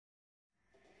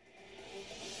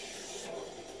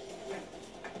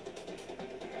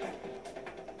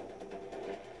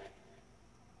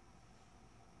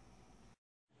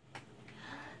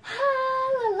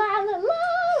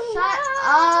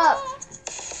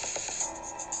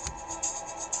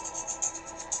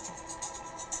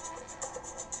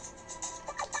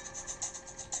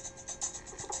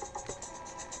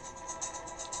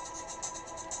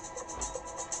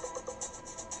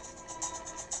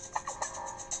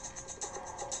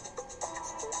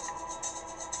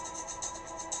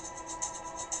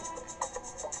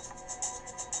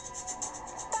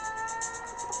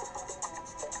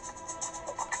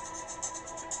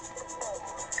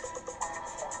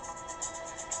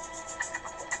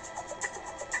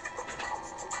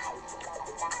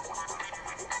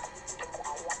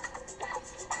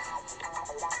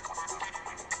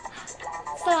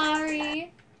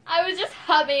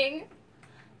coming.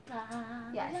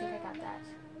 Yeah, I think I got that.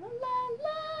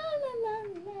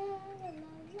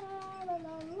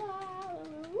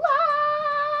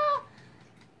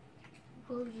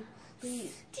 Will you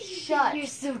please shut You're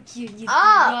so cute. You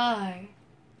up? are.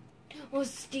 Oh,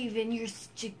 Steven, you're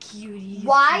such a cutie.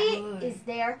 Why is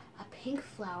there a pink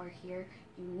flower here?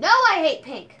 You know I hate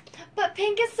pink. But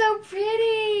pink is so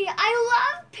pretty.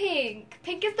 I love pink.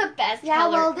 Pink is the best Yeah,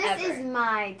 color well, this ever. is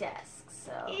my desk,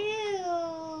 so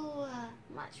Ew.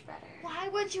 much better. Why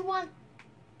would you want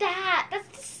that? That's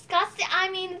disgusting. I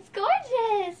mean, it's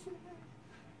gorgeous.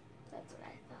 That's what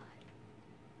I thought.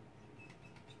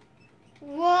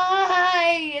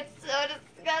 Why? It's so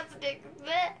disgusting.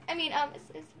 I mean,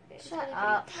 it's Shut really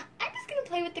up. pretty. I'm just gonna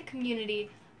play with the community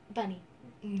bunny.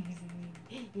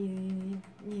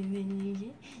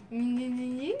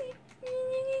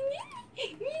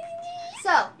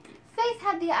 So, Faith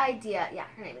had the idea. Yeah,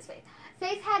 her name is Faith.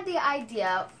 Faith had the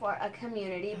idea for a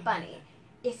community bunny.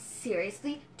 It's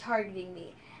seriously targeting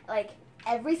me. Like,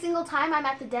 every single time I'm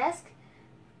at the desk,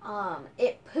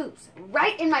 it poops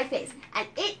right in my face. And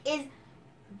it is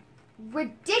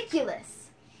ridiculous.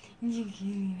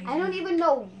 I don't even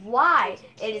know why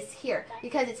it is here.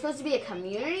 Because it's supposed to be a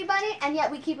community bunny, and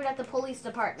yet we keep it at the police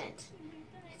department.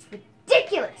 It's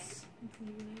ridiculous.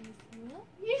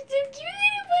 You're so cute,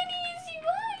 little bunny. Yes, you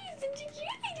are. You're such a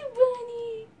cute little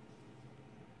bunny.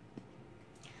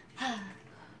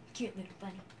 Cute little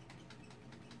bunny.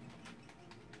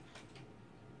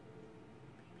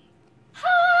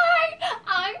 Hi,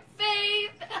 I'm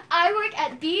Faith. I work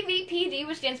at BVPD,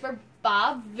 which stands for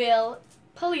Bobville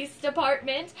Police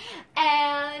Department.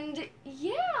 And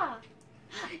yeah.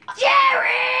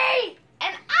 Jerry!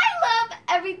 And I love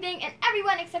everything and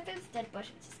everyone except for this dead bush,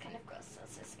 which is kind of gross. So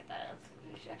let's just get that out of the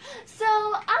picture. So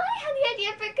I had the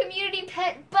idea for a community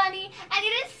pet bunny, and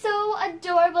it is so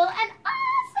adorable and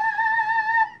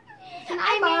awesome. Can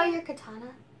I borrow your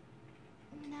katana?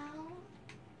 No.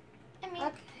 I mean,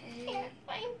 Okay. yeah,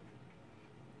 fine.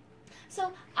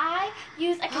 So I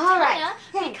use a All katana right,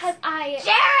 thanks. because I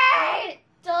Jerry!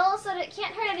 dull so that it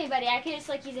can't hurt anybody. I can just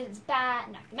like use it as bat,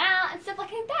 knock them out, and stuff like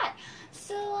that.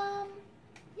 So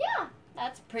yeah,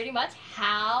 that's pretty much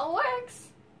how it works.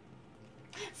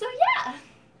 So yeah.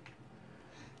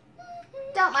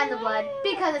 Don't mind the blood,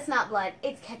 because it's not blood,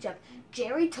 it's ketchup.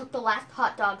 Jerry took the last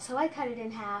hot dog, so I cut it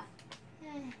in half. Yeah.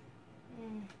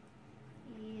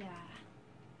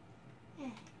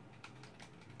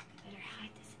 Better hide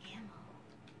this ammo.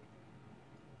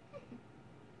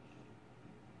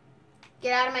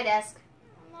 Get out of my desk,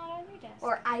 I'm not on your desk.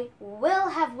 or I will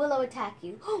have Willow attack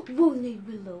you. Won't I,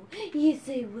 Willow? Yes,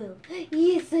 I will.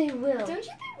 Yes, I will. Don't you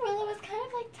think Willow is kind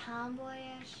of like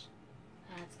tomboyish?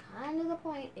 That's kind of the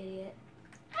point, idiot.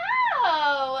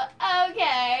 Oh,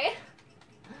 okay.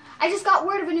 I just got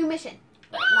word of a new mission.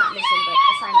 Well, not mission, but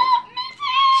assignment.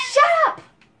 Shut up!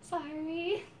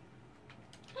 Sorry.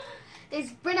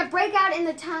 There's been a breakout in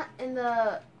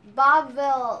the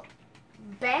Bobville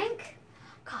Bank.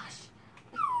 Gosh.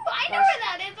 Ooh, I know where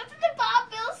that is. That's in the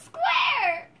Bobville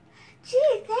Square.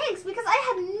 Gee, thanks, because I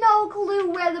had no clue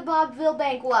where the Bobville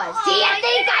Bank was. Oh, Do you I think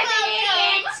didn't I'm know. an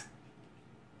idiot?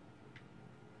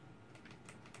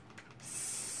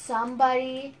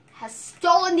 Somebody has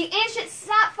stolen the ancient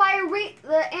sapphire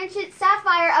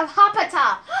of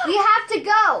Hapata. We have to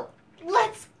go.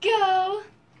 Let's go.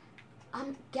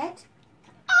 Get.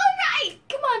 All right.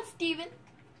 Come on, Steven.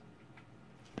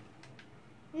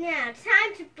 Now,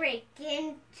 time to break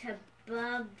into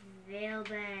Bobville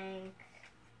Bank.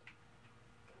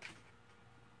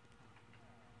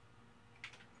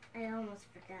 I almost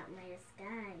forgot my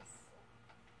disguise.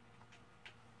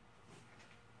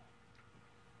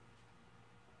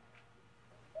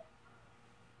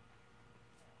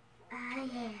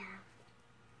 Yeah.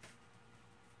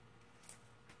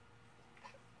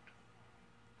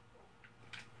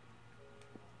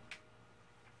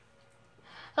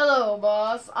 Hello,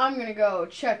 boss. I'm gonna go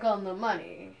check on the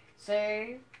money.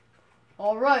 Say.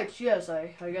 All right. Yes,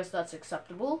 I guess that's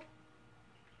acceptable.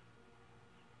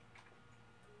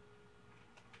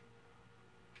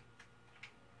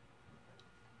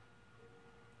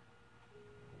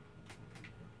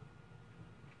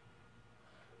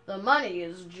 The money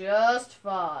is just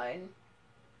fine.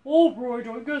 All right,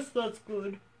 I guess that's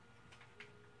good.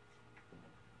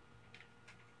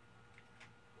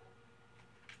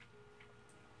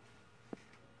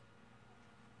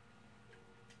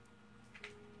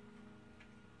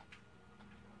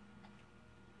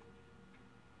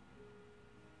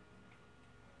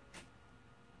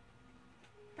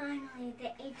 Finally,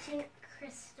 the ancient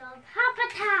crystal of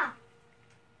Hapata.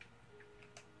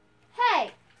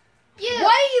 Hey, you.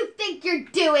 What do you think think you're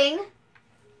doing?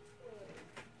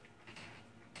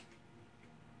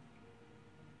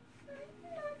 I'm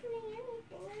not doing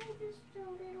anything. I'm just a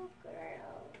little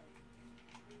girl.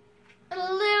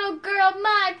 A little girl,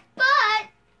 my butt!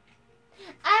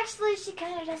 Actually, she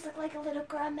kind of does look like a little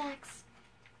girl, Max.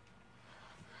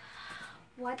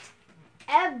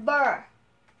 Whatever.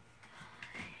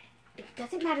 It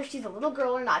doesn't matter if she's a little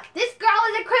girl or not. This girl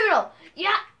is a criminal.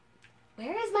 Yeah.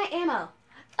 Where is my ammo?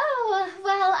 Oh,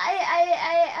 well, I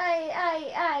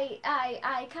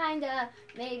kinda,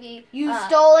 maybe. You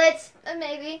stole it.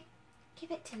 Maybe.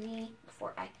 Give it to me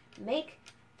before I make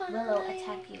Willow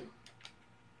attack you.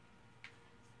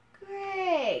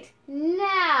 Great.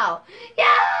 Now. Yeah!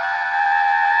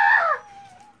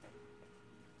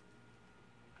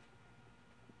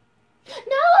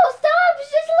 No, stop!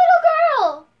 She's just a little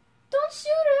girl! Don't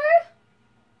shoot her!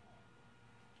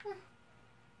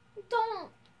 Don't.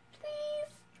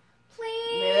 Please.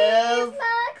 Please. Move.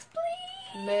 Max,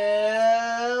 please.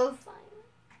 Move. Fine.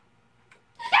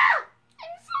 Ah!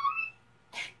 I'm sorry.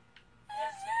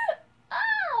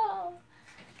 Oh.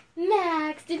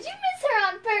 Max, did you miss her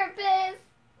on purpose?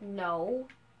 No.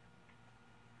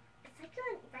 It's like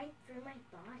going right through my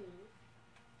body.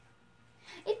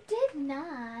 It did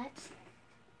not.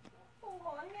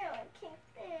 Oh, no, I can't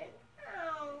fit.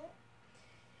 Ow.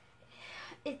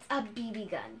 It's a BB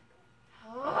gun.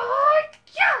 Oh,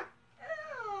 yeah!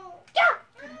 Ow. Yeah!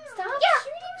 Stop Yeah!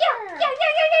 shooting her. Yeah!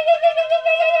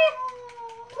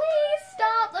 Please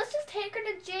stop. Let's just take her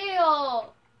to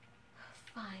jail.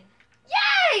 Fine.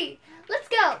 Yay! Let's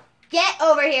go. Get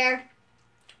over here.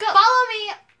 Go. Follow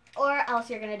me, or else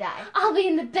you're gonna die. I'll be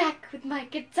in the back with my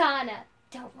katana.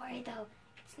 Don't worry though,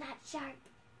 it's not sharp.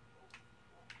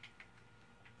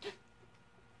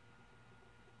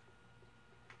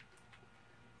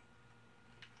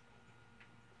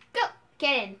 Go.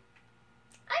 Get in.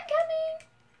 I'm coming.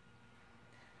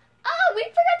 Oh, we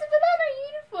forgot to put on our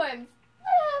uniforms.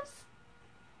 Whatevs.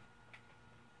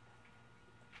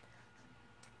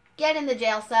 Get in the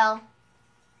jail cell.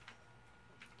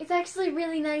 It's actually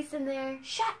really nice in there.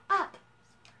 Shut up.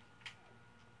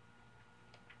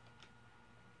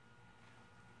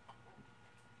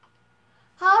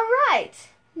 All right.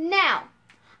 Now,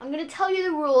 I'm going to tell you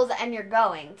the rules and you're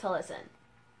going to listen.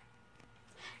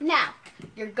 Now,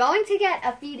 you're going to get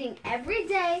a feeding every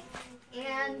day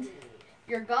and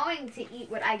you're going to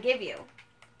eat what I give you.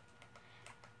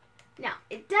 Now,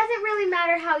 it doesn't really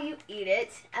matter how you eat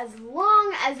it as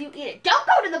long as you eat it. Don't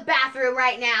go to the bathroom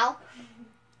right now.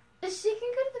 She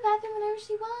can go to the bathroom whenever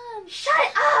she wants.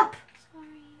 Shut up.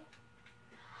 Sorry.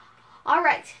 All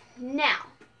right. Now,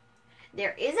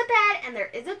 there is a bed and there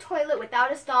is a toilet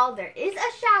without a stall. There is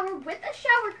a shower with a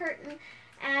shower curtain.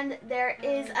 And there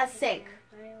is a sink.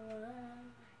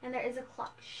 And there is a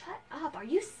clock. Shut up. Are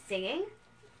you singing?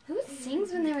 Who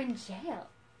sings when they're in jail?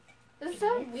 This is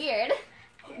so weird.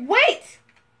 Wait!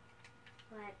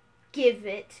 What? Give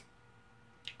it.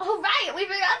 Oh right, we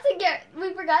forgot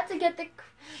to get the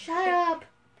Shut up.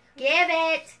 Give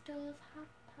it. stove hot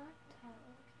towel.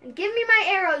 And give me my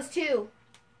arrows too.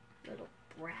 Little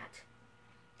brat.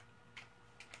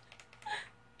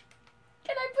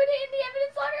 Can I put it in the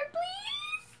evidence locker,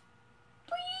 please?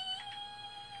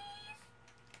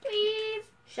 Please? Please?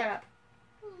 Shut up.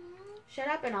 Shut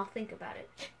up and I'll think about it.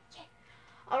 Yeah.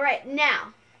 All right,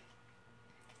 now.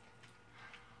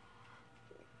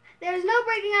 There's no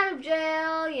breaking out of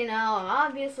jail, you know,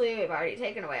 obviously we've already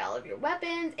taken away all of your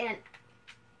weapons, and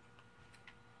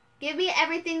give me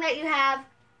everything that you have. I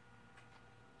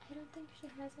don't think she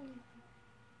has anything.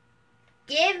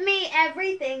 Give me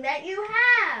everything that you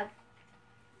have.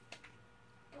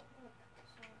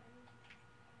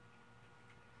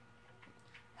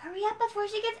 Hurry up before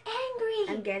she gets angry.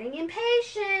 I'm getting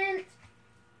impatient.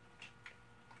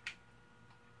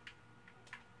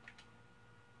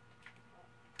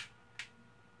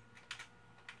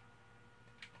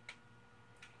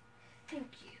 Thank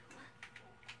you.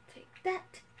 Take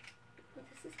that. Oh,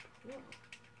 this is cool.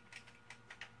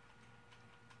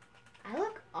 I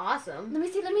look awesome. Let me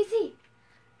see.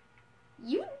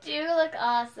 You do look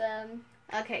awesome.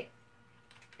 Okay.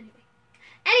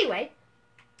 Anyway,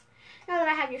 now that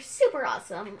I have your super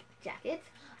awesome jacket,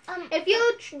 if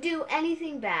you do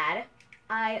anything bad,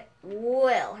 I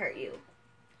will hurt you.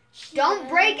 Don't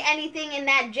break anything in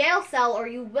that jail cell or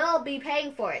you will be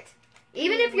paying for it.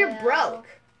 Even if you're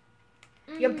broke.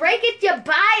 You break it, you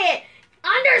buy it.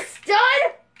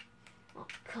 Understood? I'll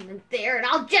come in there and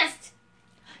I'll just...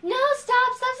 No,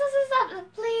 stop,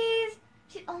 please.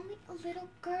 She's only a little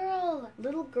girl.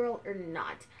 Little girl or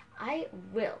not, I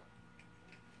will.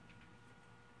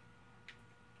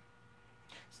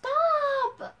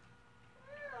 Stop.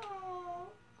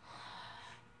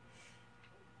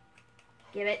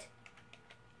 Give it.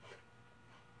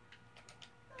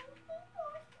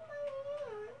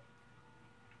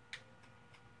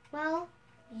 Well,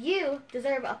 you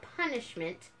deserve a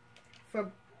punishment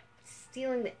for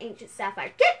stealing the ancient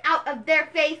sapphire. Get out of there,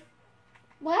 Faith!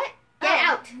 What? Get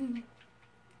out!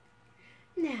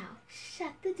 Now,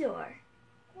 shut the door.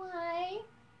 Why?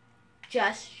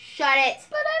 Just shut it.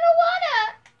 But I don't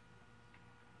wanna.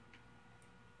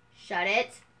 Shut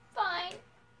it. Fine.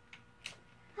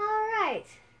 All right.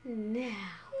 Now.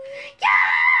 Yeah!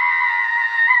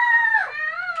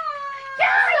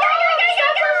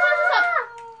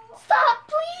 Stop,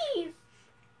 please!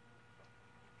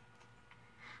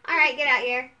 All right, get out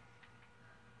here.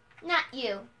 Not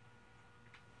you.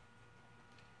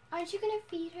 Aren't you gonna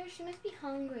feed her? She must be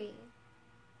hungry.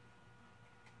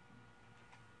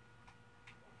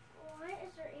 Why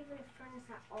is there even a furnace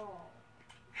at all?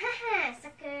 Haha,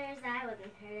 suckers, I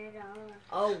wasn't hurt at all.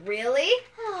 Oh, really?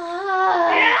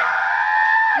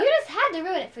 You just had to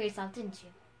ruin it for yourself, didn't you?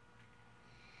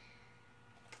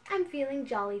 I'm feeling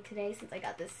jolly today since I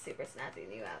got this super snazzy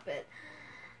new outfit.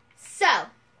 So,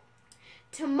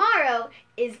 tomorrow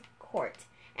is court.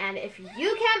 And if you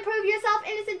can't prove yourself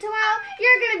innocent tomorrow,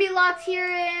 you're going to be locked here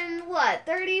in,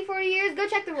 30, 40 years? Go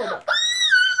check the rule book.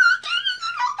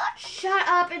 Shut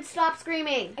up and stop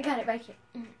screaming. I got it right here.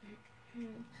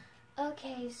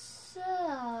 Okay, so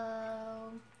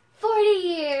 40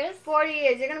 years. 40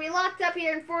 years. You're going to be locked up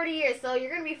here in 40 years, so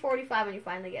you're going to be 45 when you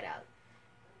finally get out.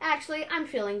 Actually, I'm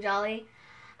feeling jolly.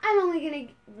 I'm only going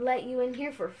to let you in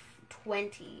here for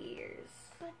 20 years.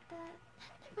 But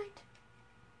never mind.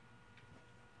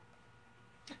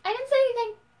 I didn't say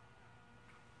anything.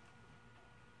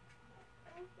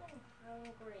 I'm so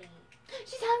hungry.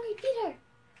 She's hungry. Feed her.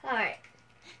 All right.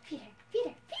 Feed her. Feed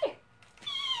her. Feed her.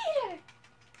 Feed her.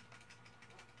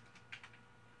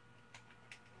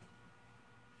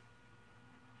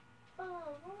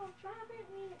 Oh, rabbit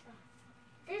meat.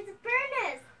 There's a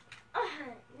furnace.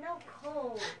 No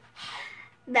coal.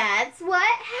 That's what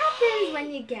happens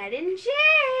when you get in jail.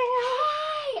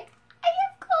 Hey, I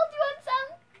have coal. Do you want some?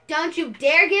 Don't you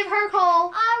dare give her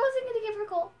coal. I wasn't going to give her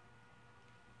coal.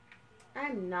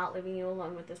 I'm not leaving you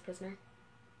alone with this prisoner.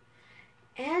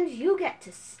 And you get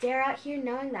to stare out here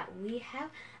knowing that we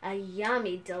have a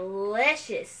yummy,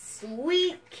 delicious,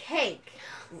 sweet cake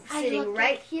sitting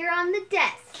right here on the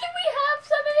desk. Can we have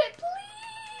some of it, please?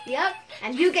 Yep,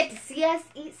 and you get to see us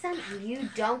eat some and you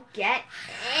don't get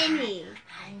any.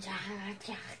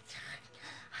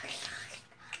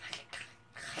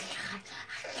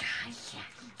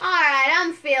 Alright,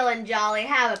 I'm feeling jolly.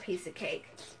 Have a piece of cake.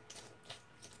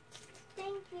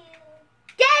 Thank you.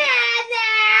 Get in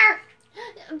there!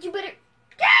 You better...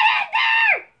 Get in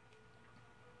there!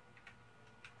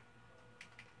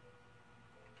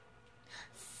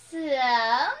 So,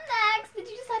 next, did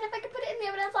you decide if I could put it in the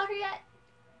evidence locker yet?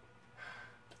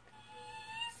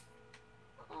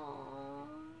 Aww.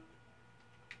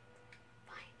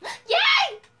 Fine.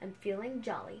 Yay! I'm feeling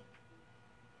jolly.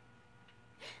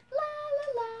 La la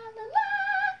la la la.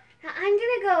 Now I'm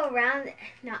gonna go around.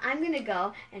 Now I'm gonna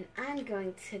go and I'm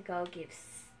going to go give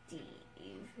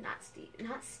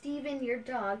not Steven, your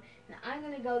dog. Now I'm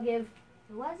gonna go give,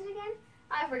 who was it again?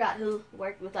 I forgot who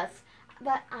worked with us.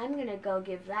 But I'm gonna go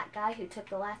give that guy who took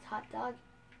the last hot dog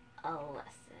a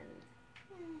lesson.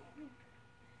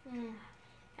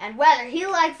 And whether he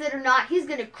likes it or not, he's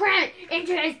gonna cram it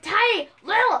into his tiny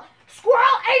little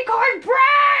squirrel acorn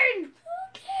brain!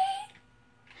 Okay.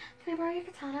 Can I borrow your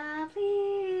katana,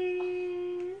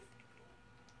 please?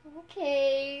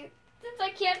 Okay. Since I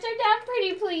can't turn down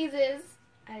pretty pleases.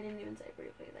 I didn't even say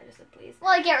pretty please, I just said please.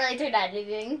 Well, I can't really turn down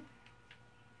anything.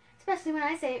 Especially when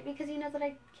I say it because you know that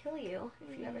I'd kill you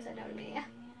if you ever said no to me.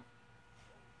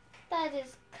 That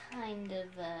is kind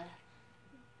of a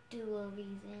dual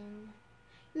reason.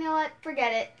 You know what?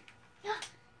 Forget it.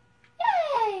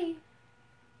 Yay!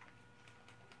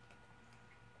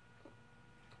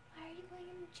 Why are you going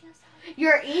in jail cell?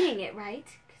 You're eating it, right?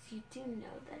 Because you do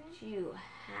know that you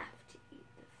have to eat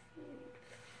the food.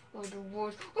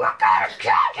 Otherwise, we're gonna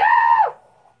kill you!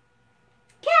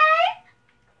 Okay?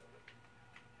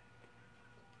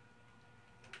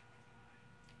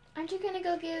 Aren't you gonna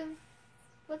go give,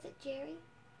 what's it, Jerry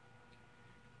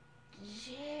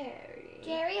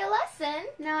a lesson?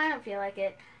 No, I don't feel like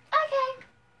it. Okay.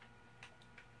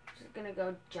 I'm just gonna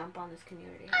go jump on this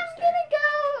community I'm house. gonna go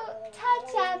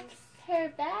touch up her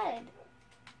bed.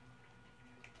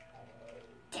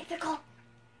 Take the coal.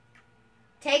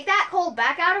 Take that coal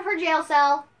back out of her jail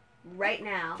cell right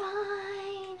now.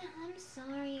 Fine. I'm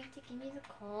sorry. You have to give me the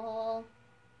coal.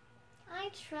 I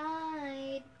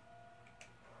tried.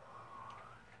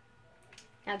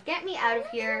 Now get me out of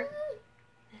here.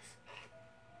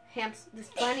 This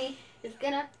bunny is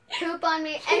gonna poop on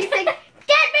me. Anything.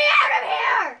 Get me out of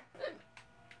here!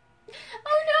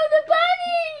 Oh no, the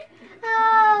bunny!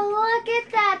 Oh, look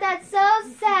at that. That's so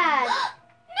sad.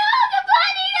 No, the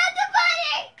bunny, not the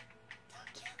bunny!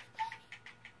 Don't kill the bunny.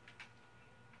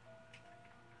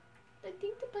 I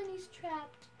think the bunny's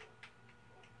trapped.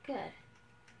 Good.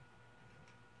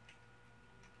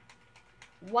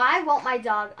 Why won't my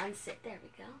dog unsit? There we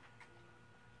go.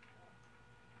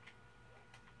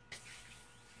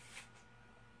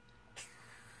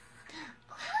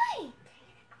 Why?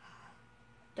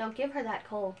 Don't give her that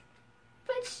coal.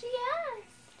 But she asked.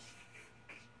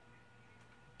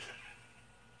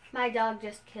 My dog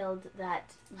just killed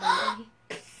that bunny.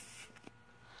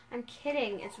 I'm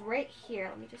kidding. It's right here.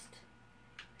 Let me just...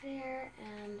 There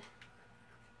and...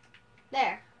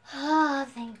 There. Oh,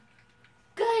 thank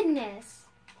goodness.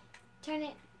 Turn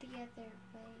it the other way.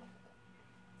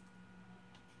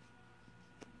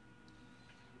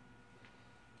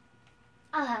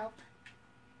 I'll help.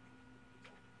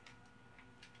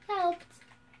 Helped.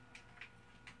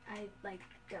 I,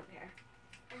 don't care.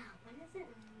 Oh, when is it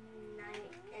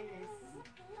night in this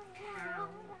town?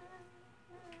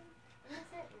 When is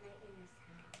it night in this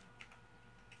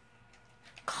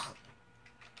town?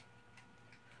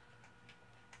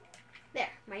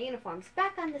 There. My uniform's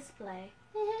back on display.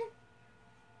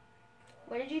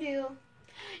 What did you do?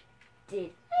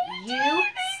 Did you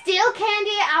steal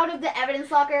candy out of the evidence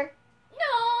locker?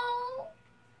 No,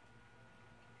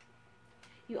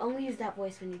 You only use that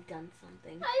voice when you've done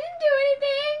something. I didn't do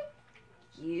anything.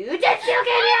 You did steal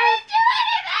candy I out didn't do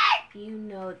anything. You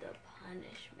know the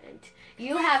punishment.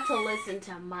 You have to listen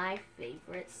to my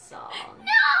favorite song.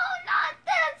 No, not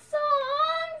that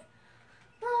song.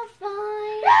 Oh, fine.